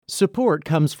Support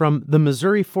comes from the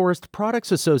Missouri Forest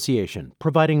Products Association,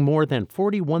 providing more than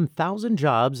 41,000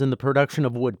 jobs in the production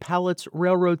of wood pallets,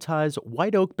 railroad ties,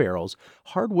 white oak barrels,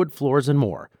 hardwood floors, and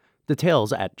more.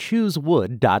 Details at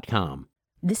choosewood.com.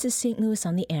 This is St. Louis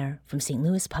on the Air from St.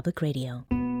 Louis Public Radio.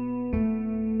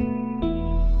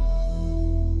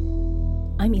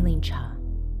 I'm Elaine Cha.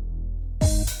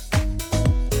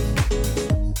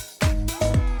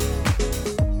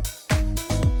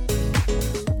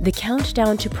 The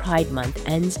countdown to Pride Month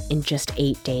ends in just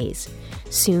 8 days.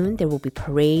 Soon there will be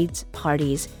parades,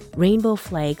 parties, rainbow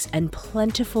flags, and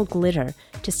plentiful glitter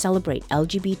to celebrate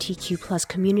LGBTQ+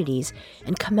 communities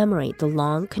and commemorate the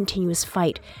long, continuous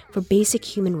fight for basic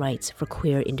human rights for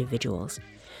queer individuals.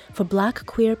 For Black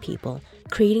queer people,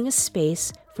 creating a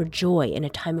space for joy in a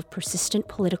time of persistent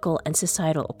political and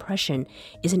societal oppression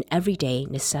is an everyday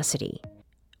necessity.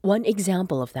 One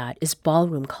example of that is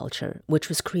ballroom culture, which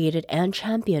was created and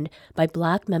championed by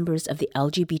Black members of the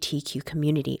LGBTQ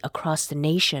community across the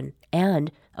nation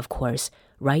and, of course,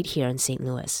 right here in St.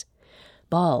 Louis.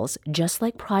 Balls, just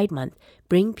like Pride Month,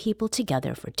 bring people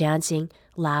together for dancing,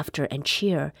 laughter, and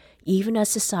cheer, even as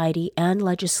society and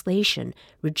legislation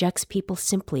rejects people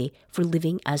simply for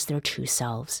living as their true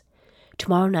selves.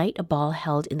 Tomorrow night, a ball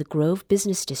held in the Grove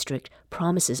Business District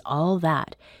promises all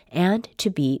that, and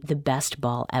to be the best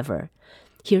ball ever.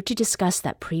 Here to discuss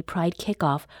that pre-Pride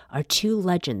kickoff are two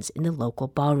legends in the local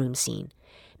ballroom scene.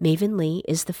 Maven Lee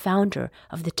is the founder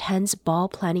of the Tens Ball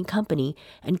Planning Company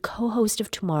and co-host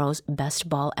of tomorrow's Best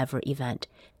Ball Ever event.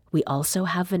 We also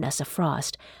have Vanessa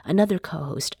Frost, another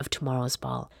co-host of tomorrow's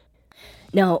ball.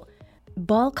 Now,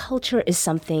 ball culture is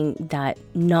something that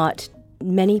not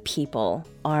many people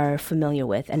are familiar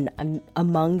with, and I'm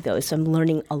among those, so I'm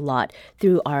learning a lot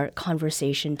through our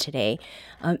conversation today.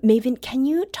 Maven, can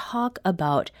you talk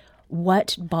about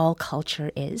what ball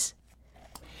culture is?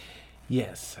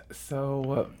 Yes.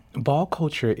 So ball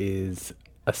culture is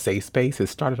a safe space. It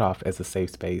started off as a safe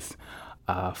space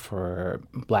for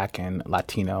Black and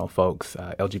Latino folks,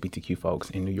 LGBTQ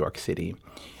folks in New York City.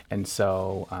 And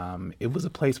so it was a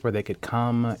place where they could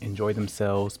come, enjoy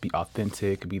themselves, be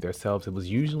authentic, be themselves. It was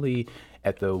usually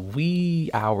at the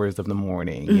wee hours of the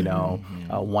morning,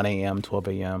 1 a.m., 12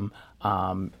 a.m.,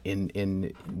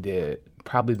 in the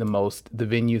probably the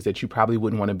venues that you probably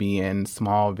wouldn't want to be in,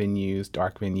 small venues,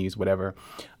 dark venues, whatever,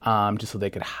 just so they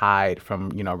could hide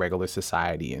from, regular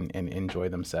society and enjoy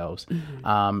themselves.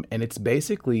 And it's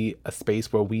basically a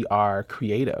space where we are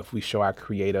creative. We show our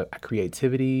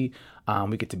creativity.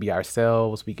 We get to be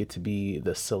ourselves. We get to be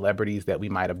the celebrities that we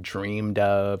might have dreamed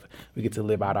of. We get to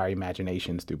live out our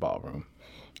imaginations through ballroom.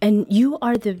 And you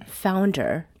are the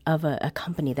founder of a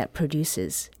company that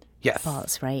produces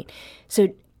balls, right? So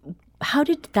how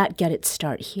did that get its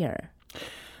start here?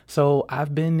 So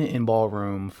I've been in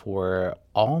ballroom for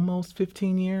almost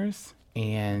 15 years,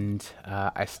 and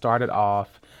I started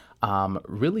off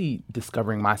really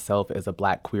discovering myself as a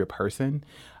Black queer person.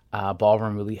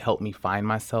 Ballroom really helped me find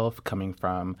myself, coming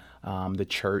from the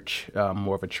church,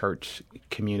 more of a church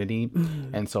community.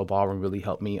 And so ballroom really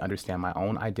helped me understand my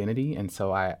own identity. And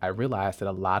so I realized that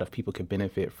a lot of people could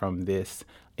benefit from this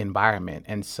environment.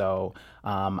 And so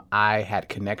I had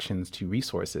connections to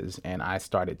resources, and I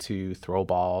started to throw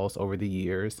balls over the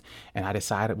years. And I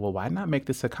decided, well, why not make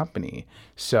this a company?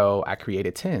 So I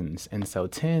created Tens. And so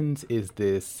Tens is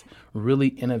this really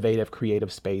innovative,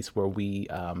 creative space where we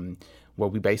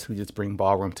basically just bring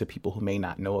ballroom to people who may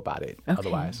not know about it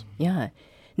otherwise. Yeah.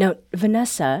 Now,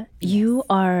 Vanessa, you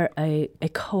are a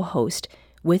co-host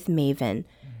with Maven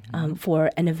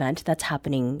for an event that's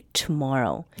happening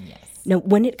tomorrow. Yes. Now,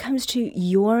 when it comes to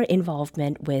your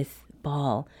involvement with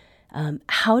ball,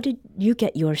 how did you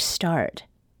get your start?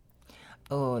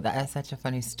 Oh, that's such a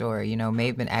funny story.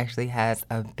 Maven actually has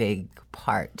a big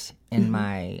part in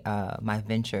my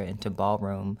venture into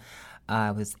ballroom. I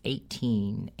was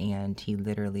 18, and he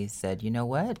literally said, "You know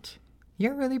what?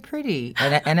 You're really pretty."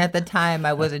 And at the time,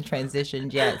 I wasn't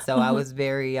transitioned yet, so I was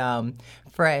very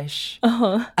fresh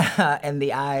in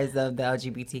the eyes of the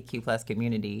LGBTQ+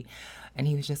 community. And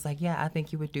he was just like, "Yeah, I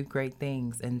think you would do great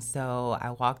things." And so I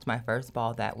walked my first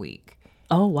ball that week.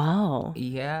 Oh, wow.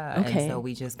 Yeah. Okay. And so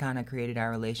we just kind of created our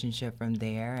relationship from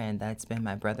there, and that's been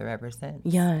my brother ever since.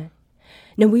 Yeah.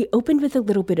 Now, we opened with a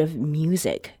little bit of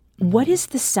music. What is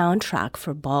the soundtrack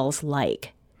for balls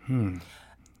like?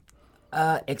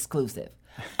 Exclusive.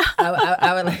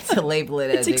 I would like to label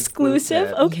it as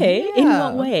exclusive? Okay. Yeah. In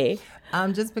what way?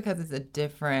 Just because it's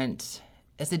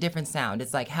It's a different sound.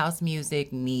 It's like house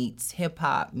music meets hip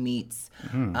hop meets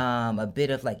a bit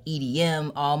of like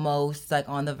EDM almost, like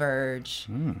on the verge.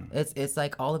 It's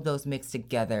like all of those mixed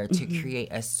together to create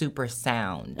a super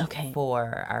sound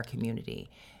for our community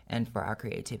and for our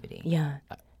creativity. Yeah.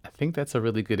 I think that's a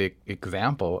really good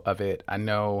example of it. I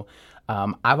know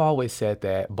I've always said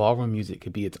that ballroom music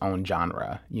could be its own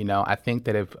genre. I think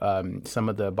that if some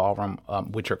of the ballroom,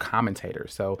 which are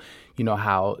commentators, so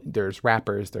how there's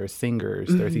rappers, there's singers,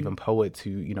 there's even poets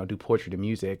who do poetry to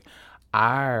music.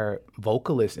 Our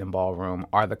vocalists in ballroom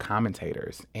are the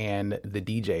commentators and the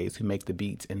DJs who make the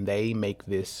beats, and they make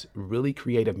this really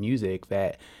creative music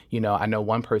that, I know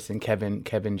one person, Kevin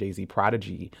Jay-Z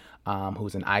Prodigy,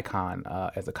 who's an icon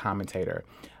as a commentator.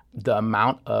 The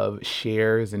amount of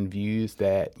shares and views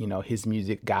that, his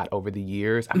music got over the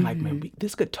years, I'm like, man,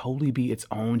 this could totally be its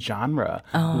own genre.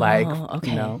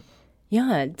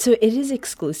 Yeah, so it is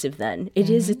exclusive then. It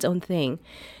is its own thing.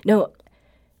 Now,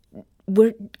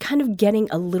 we're kind of getting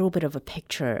a little bit of a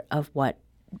picture of what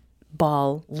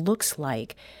ball looks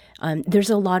like. There's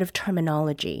a lot of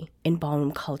terminology in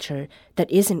ballroom culture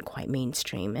that isn't quite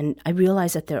mainstream. And I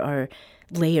realize that there are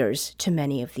layers to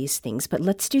many of these things. But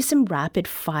let's do some rapid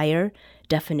fire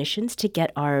definitions to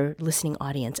get our listening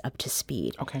audience up to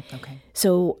speed. Okay.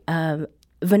 So,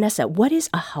 Vanessa, what is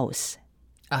a house?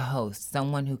 A host,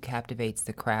 someone who captivates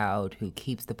the crowd, who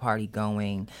keeps the party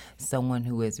going, someone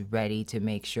who is ready to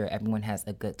make sure everyone has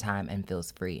a good time and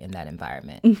feels free in that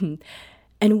environment.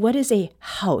 And what is a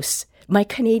house? My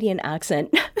Canadian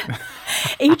accent.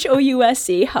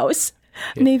 HOUSE, house.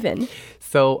 Maven.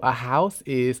 So a house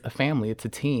is a family. It's a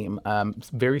team. It's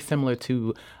very similar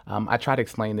to, I try to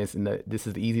explain this this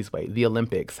is the easiest way, the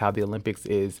Olympics, how the Olympics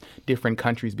is different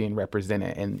countries being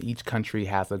represented, and each country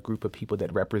has a group of people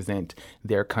that represent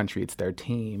their country. It's their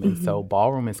team. And so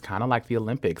ballroom is kind of like the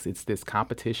Olympics. It's this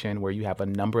competition where you have a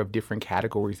number of different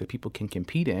categories that people can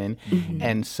compete in.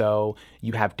 And so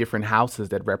you have different houses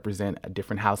that represent a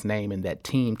different house name, and that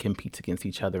team competes against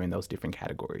each other in those different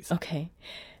categories. Okay.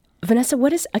 Vanessa,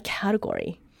 what is a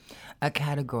category? A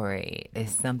category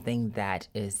is something that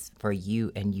is for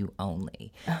you and you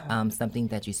only, something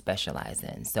that you specialize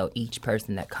in. So each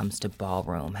person that comes to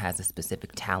ballroom has a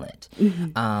specific talent,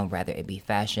 rather it be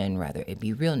fashion, rather it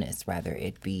be realness, rather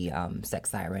it be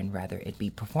sex siren, rather it be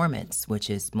performance,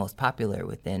 which is most popular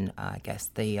within, I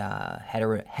guess, the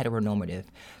heteronormative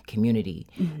community.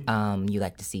 You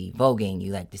like to see voguing,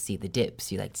 you like to see the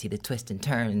dips, you like to see the twists and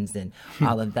turns and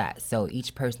all of that. So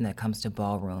each person that comes to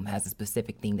ballroom has a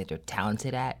specific thing that they're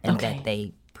talented at and that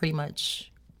they pretty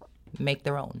much make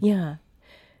their own. Yeah.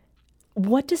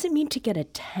 What does it mean to get a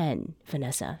 10,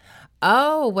 Vanessa?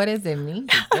 Oh, what does it mean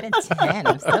to get a 10?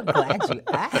 I'm so glad you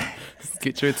asked.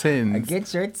 Get your 10s.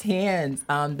 Get your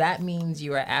 10s. That means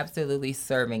you are absolutely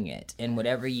serving it in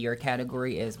whatever your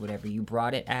category is, whatever you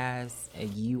brought it as,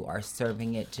 you are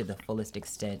serving it to the fullest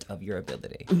extent of your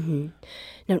ability.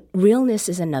 Now, realness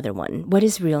is another one. What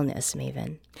is realness,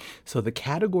 Maven? So the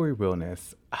category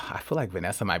realness, I feel like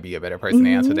Vanessa might be a better person to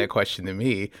answer that question than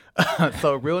me.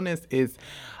 So realness is,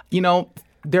 I'm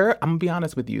going to be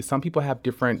honest with you. Some people have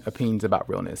different opinions about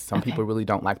realness. Some people really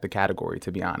don't like the category,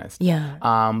 to be honest. Yeah.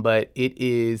 But it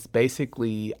is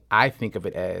basically, I think of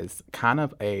it as kind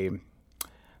of a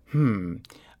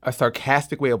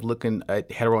sarcastic way of looking at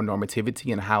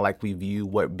heteronormativity and how like we view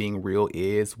what being real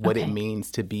is, what it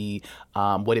means to be,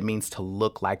 what it means to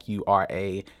look like you are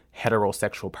a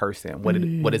heterosexual person.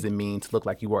 What does it mean to look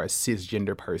like you are a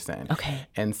cisgender person? Okay.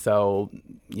 And so,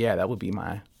 yeah, that would be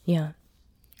my... Yeah.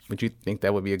 Would you think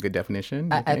that would be a good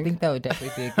definition? I think that would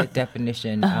definitely be a good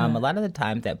definition. A lot of the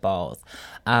times at balls,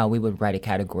 we would write a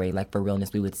category. Like for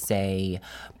realness, we would say,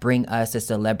 bring us a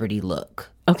celebrity look.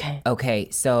 Okay,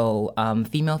 so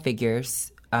female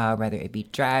figures, whether it be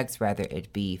drags, whether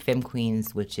it be femme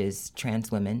queens, which is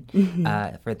trans women,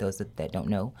 for those that don't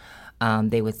know.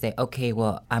 They would say, okay,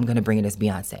 well, I'm going to bring it as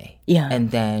Beyonce. Yeah. And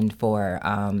then for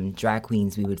drag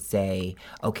queens, we would say,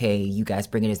 okay, you guys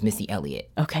bring it as Missy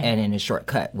Elliott. Okay. And in a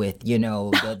shortcut with,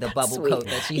 the bubble coat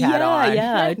that she had on.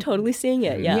 Yeah, totally seeing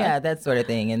it. Yeah. Yeah, that sort of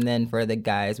thing. And then for the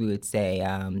guys, we would say,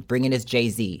 bring it as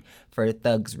Jay-Z for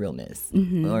Thug's realness.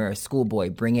 Or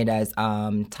Schoolboy, bring it as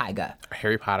Tyga.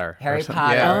 Harry Potter. Or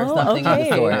something of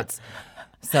the sorts.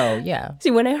 So, yeah. See,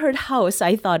 when I heard house,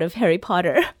 I thought of Harry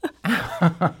Potter.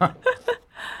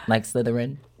 Like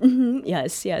Slytherin?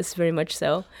 Yes, very much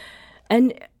so.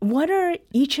 And what are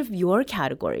each of your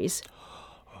categories?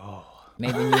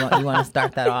 Maybe you want to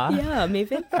start that off? Yeah,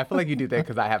 Maven. I feel like you do that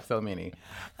because I have so many.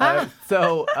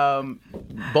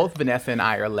 Both Vanessa and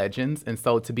I are legends. And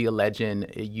so to be a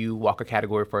legend, you walk a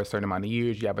category for a certain amount of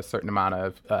years. You have a certain amount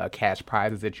of cash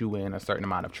prizes that you win, a certain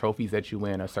amount of trophies that you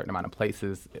win, a certain amount of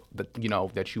places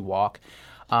that you walk.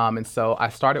 And so I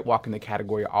started walking the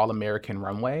category All-American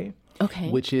Runway.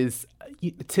 Okay. Which is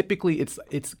typically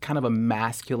it's kind of a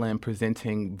masculine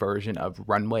presenting version of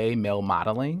runway male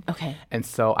modeling. Okay. And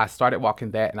so I started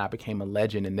walking that, and I became a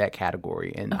legend in that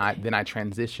category. And then I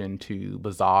transitioned to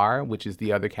Bazaar, which is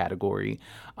the other category.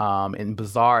 And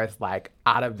Bazaar is like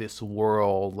out of this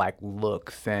world, like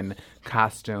looks and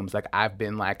costumes. Like I've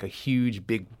been like a huge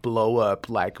big blow up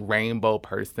like rainbow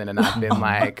person, and I've been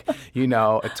like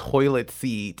a toilet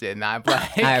seat, and I've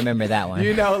like I remember that one.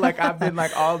 Like I've been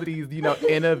like all of these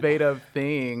innovative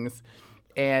things.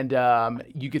 And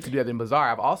you get to do that in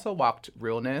Bazaar. I've also walked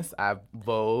Realness. I've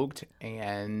Vogued,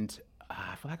 and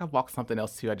I feel like I've walked something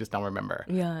else too. I just don't remember.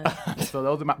 Yeah. So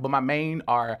those are my main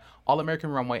are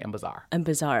All-American Runway and Bazaar. And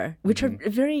Bazaar, which are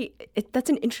that's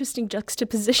an interesting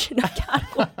juxtaposition of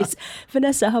categories.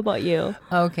 Vanessa, how about you?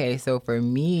 Okay, so for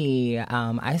me,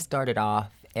 I started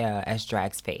off as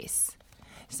Drag's Face.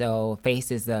 So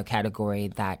face is a category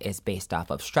that is based off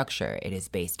of structure. It is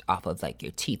based off of like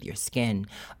your teeth, your skin,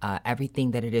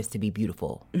 everything that it is to be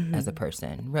beautiful as a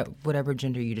person, whatever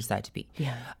gender you decide to be.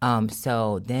 Yeah.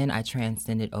 So then I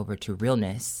transcended over to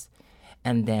Realness,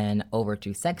 and then over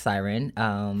to Sex Siren,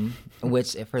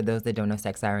 which for those that don't know,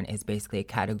 Sex Siren is basically a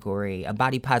category, a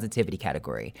body positivity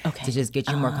category, to just get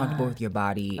you more comfortable with your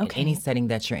body in any setting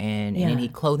that you're in any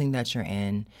clothing that you're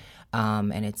in.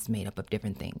 And it's made up of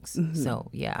different things. So,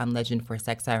 yeah, I'm legend for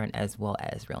Sex Siren as well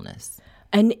as Realness.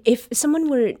 And if someone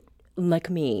were like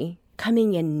me,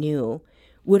 coming in new,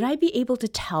 would I be able to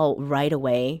tell right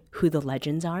away who the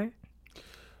legends are?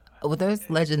 Well, there's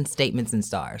legend statements and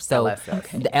stars. So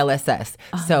LSS. The LSS.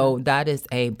 So that is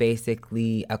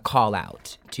basically a call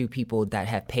out to people that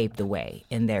have paved the way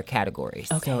in their categories.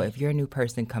 So if you're a new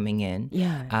person coming in,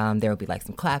 there will be like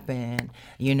some clapping,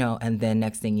 and then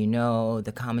next thing you know,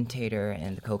 the commentator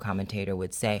and the co-commentator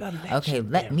would say, okay,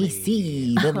 let me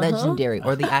see the legendary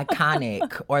or the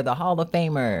iconic or the Hall of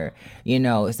Famer,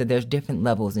 So there's different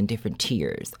levels and different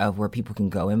tiers of where people can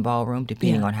go in ballroom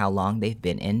depending on how long they've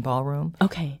been in ballroom.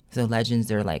 Okay. So legends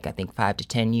are like, I think 5 to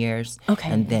 10 years. Okay.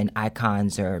 And then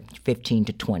icons are 15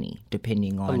 to 20,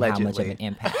 depending on how much of an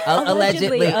impact.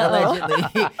 Allegedly.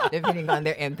 Depending on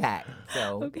their impact.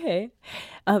 So Okay.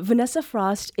 Vanessa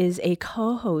Frost is a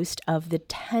co-host of the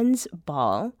Tens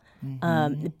Ball,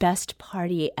 the best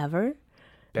party ever.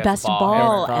 Best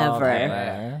ball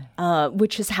ever.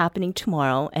 Which is happening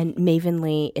tomorrow. And Maven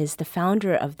Lee is the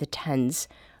founder of the Tens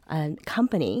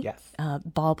company,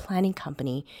 ball planning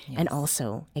company, and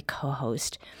also a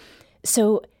co-host.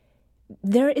 So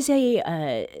there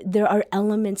are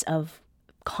elements of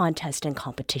contest and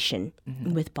competition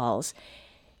with balls,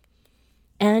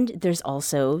 and there's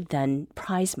also then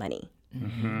prize money.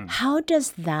 How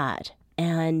does that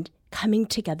and coming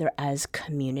together as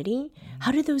community,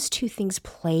 how do those two things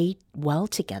play well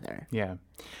together? Yeah.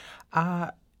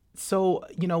 So,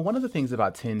 one of the things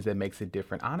about Tens that makes it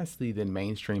different, honestly, than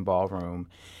mainstream ballroom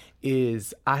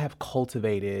is I have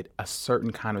cultivated a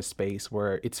certain kind of space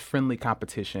where it's friendly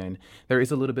competition. There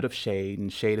is a little bit of shade,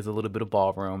 and shade is a little bit of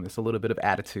ballroom. It's a little bit of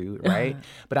attitude, right?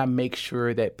 But I make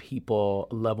sure that people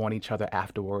love on each other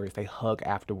afterwards. They hug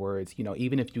afterwards.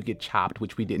 Even if you get chopped,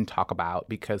 which we didn't talk about,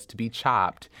 because to be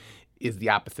chopped is the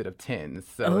opposite of tens.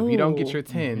 So if you don't get your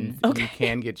tens, you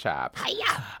can get chopped.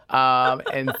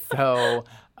 And so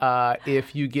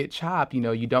if you get chopped,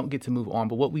 you don't get to move on.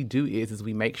 But what we do is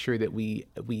we make sure that we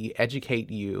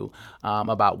educate you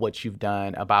about what you've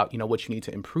done, about what you need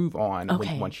to improve on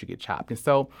once you get chopped. And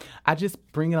so I just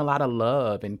bring in a lot of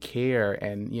love and care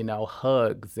and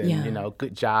hugs and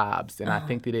good jobs, and I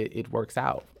think that it works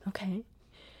out. Okay.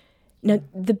 Now,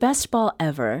 the Best Ball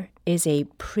Ever is a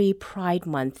pre-Pride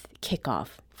Month kickoff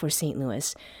for St.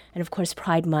 Louis. And of course,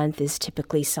 Pride Month is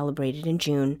typically celebrated in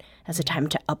June as a time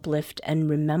to uplift and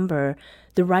remember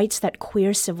the rights that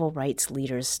queer civil rights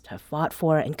leaders have fought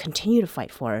for and continue to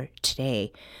fight for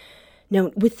today. Now,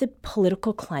 with the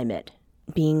political climate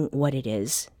being what it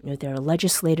is, there are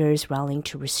legislators rallying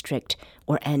to restrict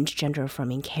or end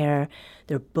gender-affirming care.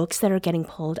 There are books that are getting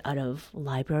pulled out of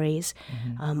libraries,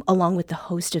 along with the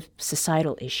host of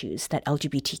societal issues that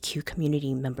LGBTQ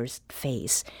community members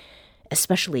face,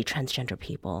 especially transgender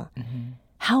people.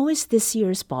 How is this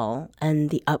year's ball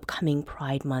and the upcoming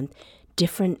Pride Month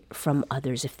different from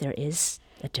others, if there is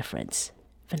a difference?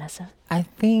 Vanessa? I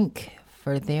think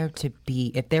for there to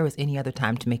be, if there was any other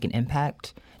time to make an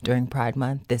impact during Pride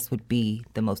Month, this would be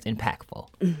the most impactful.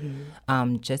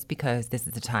 Just because this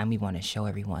is the time we want to show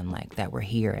everyone like that we're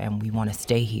here and we want to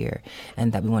stay here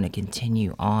and that we want to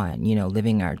continue on,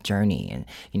 living our journey and,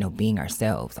 being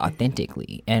ourselves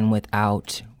authentically and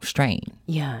without strain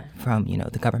from,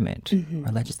 the government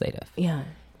or legislative. Yeah.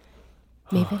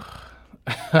 Maven?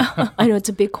 I know it's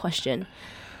a big question.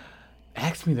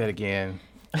 Ask me that again.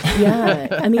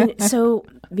 Yeah. I mean, so,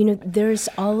 there's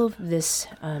all of this,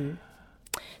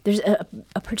 there's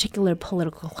a particular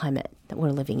political climate that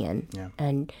we're living in. Yeah.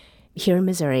 And here in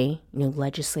Missouri,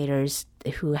 legislators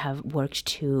who have worked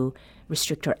to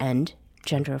restrict or end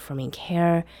gender affirming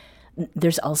care.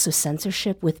 There's also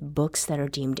censorship with books that are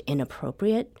deemed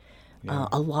inappropriate. Yeah.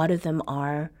 A lot of them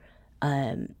are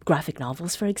graphic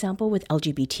novels, for example, with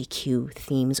LGBTQ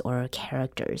themes or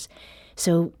characters.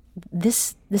 So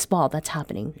this ball that's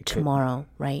happening tomorrow,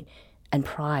 right? And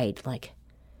Pride, like,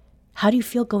 how do you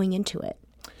feel going into it?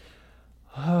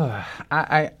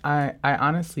 I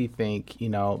honestly think,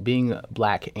 being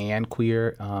Black and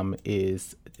queer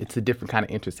it's a different kind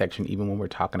of intersection, even when we're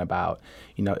talking about,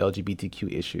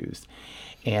 LGBTQ issues.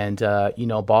 And,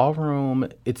 ballroom,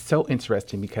 it's so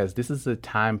interesting because this is a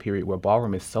time period where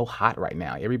ballroom is so hot right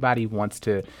now. Everybody wants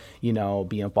to,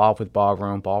 be involved with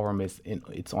ballroom. Ballroom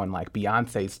it's on like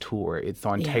Beyonce's tour. It's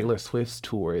on Taylor Swift's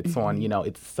tour. It's on,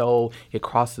 it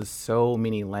crosses so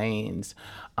many lanes.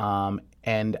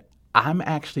 And I'm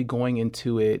actually going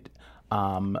into it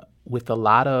with a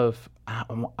lot of,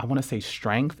 I want to say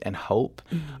strength and hope,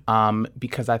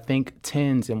 because I think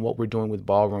Tens and what we're doing with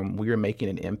ballroom, we are making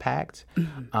an impact.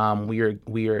 We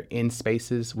are in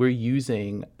spaces. We're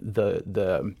using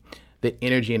the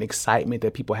energy and excitement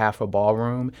that people have for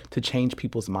ballroom to change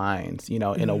people's minds,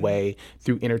 in a way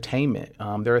through entertainment.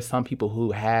 There are some people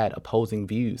who had opposing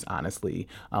views, honestly,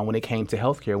 when it came to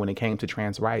healthcare, when it came to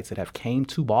trans rights, that have came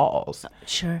to balls.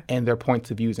 Sure. And their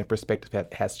points of views and perspective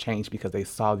has changed because they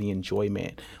saw the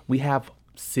enjoyment. We have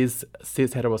cis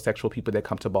heterosexual people that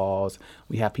come to balls.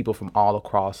 We have people from all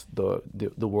across the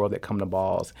world that come to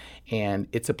balls. And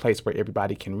it's a place where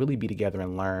everybody can really be together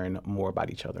and learn more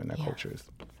about each other and their cultures.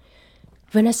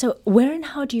 Vanessa, where and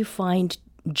how do you find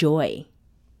joy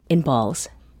in balls?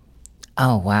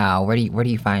 Oh, wow. Where do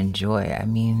you find joy? I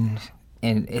mean,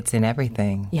 it's in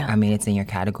everything. Yeah. I mean, it's in your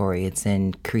category. It's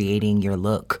in creating your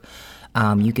look.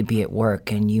 You could be at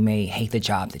work and you may hate the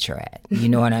job that you're at. You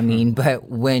know what I mean? But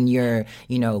when you're,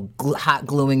 hot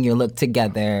gluing your look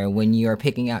together, when you're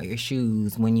picking out your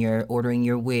shoes, when you're ordering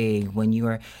your wig, when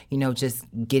you're, just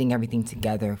getting everything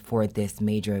together for this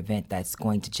major event that's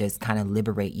going to just kind of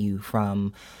liberate you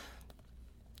from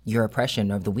your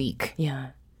oppression of the week.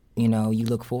 Yeah. You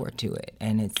look forward to it.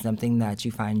 And it's something that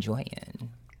you find joy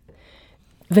in.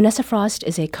 Vanessa Frost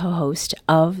is a co-host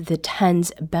of the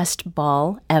Tens Best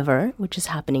Ball Ever, which is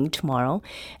happening tomorrow.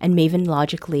 And Maven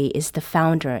Logically is the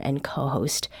founder and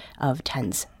co-host of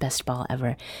Tens Best Ball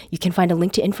Ever. You can find a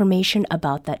link to information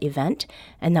about that event,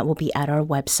 and that will be at our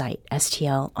website,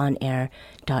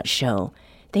 stlonair.show.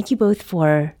 Thank you both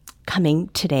for coming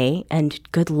today, and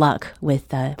good luck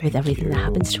with everything that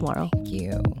happens tomorrow. Thank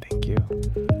you. Thank you.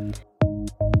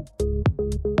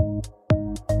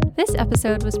 This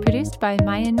episode was produced by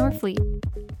Maya Norfleet.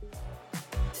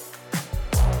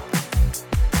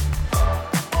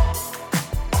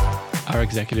 Our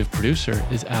executive producer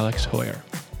is Alex Hoyer.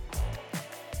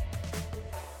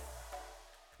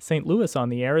 St. Louis on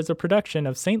the Air is a production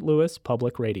of St. Louis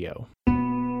Public Radio.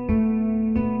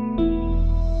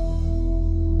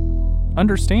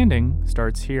 Understanding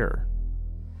starts here.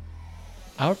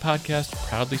 Our podcast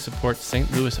proudly supports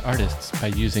St. Louis artists by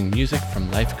using music from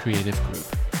Life Creative Group.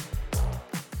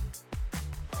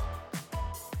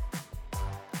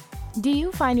 Do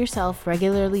you find yourself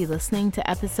regularly listening to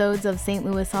episodes of St.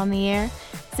 Louis on the Air?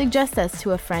 Suggest us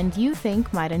to a friend you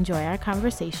think might enjoy our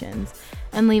conversations,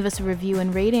 and leave us a review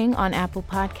and rating on Apple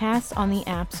Podcasts on the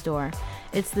App Store.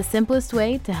 It's the simplest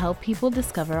way to help people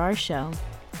discover our show.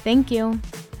 Thank you.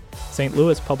 St.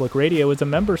 Louis Public Radio is a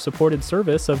member-supported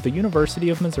service of the University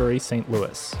of Missouri St.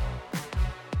 Louis.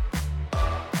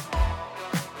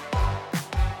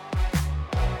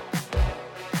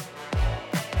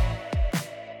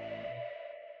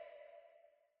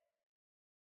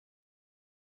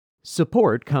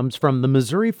 Support comes from the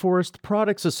Missouri Forest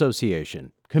Products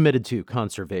Association, committed to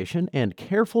conservation and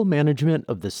careful management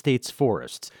of the state's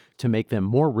forests to make them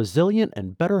more resilient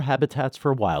and better habitats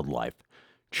for wildlife.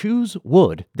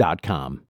 ChooseWood.com.